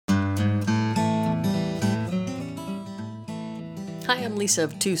Hi, I'm Lisa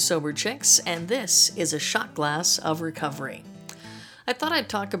of Two Sober Chicks, and this is a shot glass of recovery. I thought I'd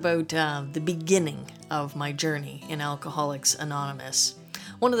talk about the beginning of my journey in Alcoholics Anonymous.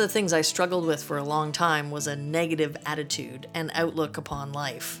 One of the things I struggled with for a long time was a negative attitude and outlook upon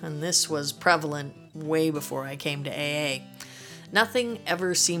life, and this was prevalent way before I came to AA. Nothing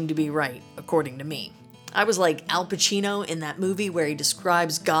ever seemed to be right, according to me. I was like Al Pacino in that movie where he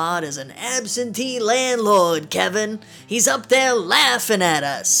describes God as an absentee landlord, Kevin. He's up there laughing at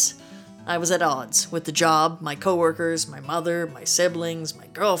us. I was at odds with the job, my coworkers, my mother, my siblings, my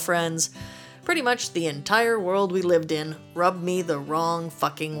girlfriends. Pretty much the entire world we lived in rubbed me the wrong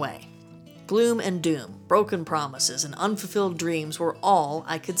fucking way. Gloom and doom, broken promises, and unfulfilled dreams were all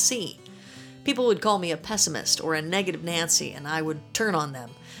I could see. People would call me a pessimist or a negative Nancy, and I would turn on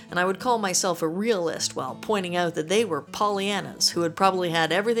them. And I would call myself a realist while pointing out that they were Pollyannas who had probably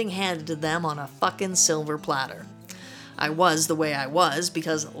had everything handed to them on a fucking silver platter. I was the way I was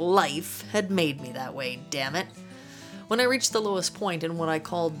because life had made me that way, damn it. When I reached the lowest point in what I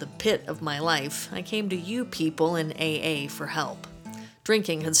called the pit of my life, I came to you people in AA for help.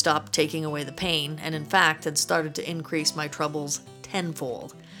 Drinking had stopped taking away the pain, and in fact had started to increase my troubles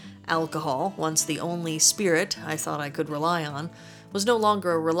tenfold. Alcohol, once the only spirit I thought I could rely on, was no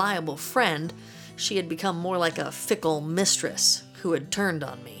longer a reliable friend. She had become more like a fickle mistress who had turned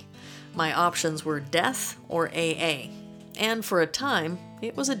on me. My options were death or AA, and for a time,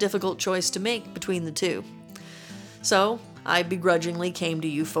 it was a difficult choice to make between the two. So, I begrudgingly came to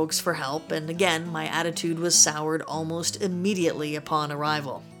you folks for help, and again, my attitude was soured almost immediately upon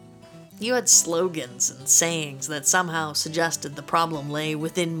arrival. You had slogans and sayings that somehow suggested the problem lay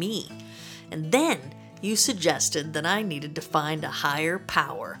within me, and then you suggested that I needed to find a higher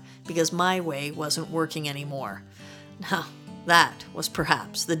power because my way wasn't working anymore. Now, that was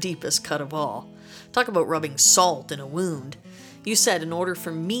perhaps the deepest cut of all. Talk about rubbing salt in a wound. You said in order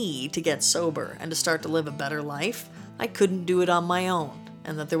for me to get sober and to start to live a better life, I couldn't do it on my own,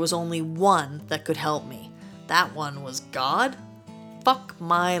 and that there was only one that could help me. That one was God? Fuck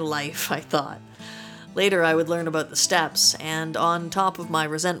my life, I thought. Later I would learn about the steps, and on top of my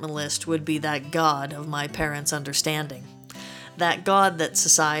resentment list would be that God of my parents' understanding. That God that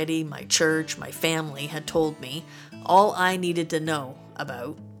society, my church, my family had told me all I needed to know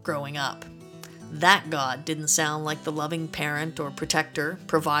about growing up. That God didn't sound like the loving parent or protector,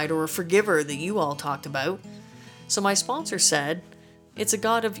 provider, or forgiver that you all talked about. So my sponsor said, "It's a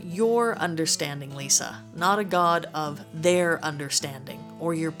God of your understanding, Lisa, not a God of their understanding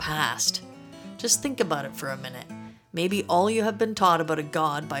or your past." Just think about it for a minute. Maybe all you have been taught about a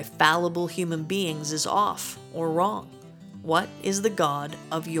God by fallible human beings is off or wrong. What is the God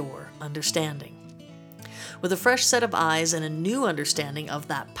of your understanding? With a fresh set of eyes and a new understanding of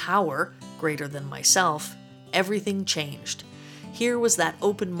that power greater than myself, everything changed. Here was that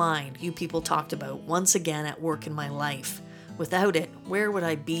open mind you people talked about once again at work in my life. Without it, where would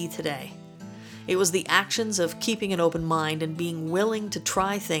I be today? It was the actions of keeping an open mind and being willing to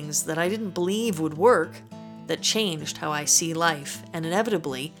try things that I didn't believe would work that changed how I see life and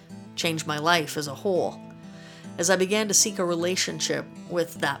inevitably changed my life as a whole. As I began to seek a relationship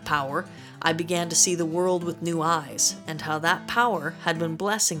with that power, I began to see the world with new eyes and how that power had been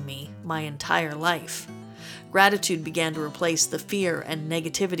blessing me my entire life. Gratitude began to replace the fear and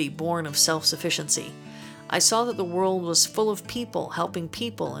negativity born of self-sufficiency. I saw that the world was full of people helping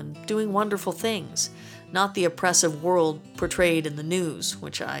people and doing wonderful things, not the oppressive world portrayed in the news,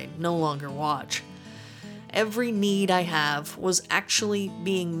 which I no longer watch. Every need I have was actually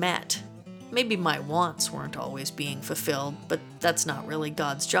being met. Maybe my wants weren't always being fulfilled, but that's not really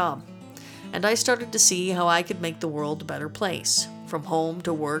God's job. And I started to see how I could make the world a better place, from home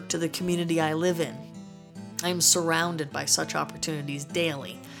to work to the community I live in. I am surrounded by such opportunities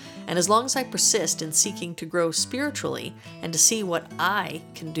daily. And as long as I persist in seeking to grow spiritually and to see what I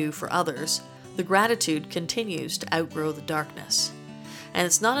can do for others, the gratitude continues to outgrow the darkness. And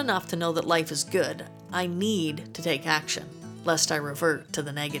it's not enough to know that life is good. I need to take action, lest I revert to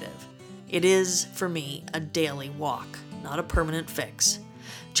the negative. It is, for me, a daily walk, not a permanent fix.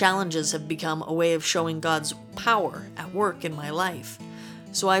 Challenges have become a way of showing God's power at work in my life.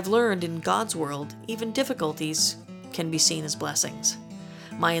 So I've learned in God's world, even difficulties can be seen as blessings.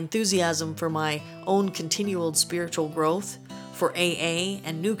 My enthusiasm for my own continual spiritual growth, for AA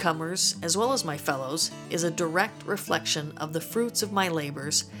and newcomers, as well as my fellows, is a direct reflection of the fruits of my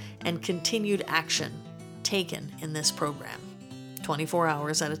labors and continued action taken in this program, 24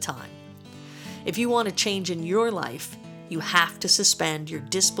 hours at a time. If you want a change in your life, you have to suspend your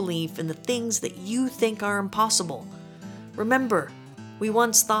disbelief in the things that you think are impossible. Remember, we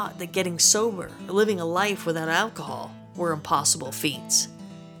once thought that getting sober or living a life without alcohol were impossible feats.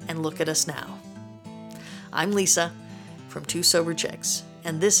 And look at us now. I'm Lisa from Two Sober Chicks,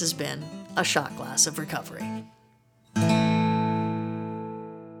 and this has been A Shot Glass of Recovery.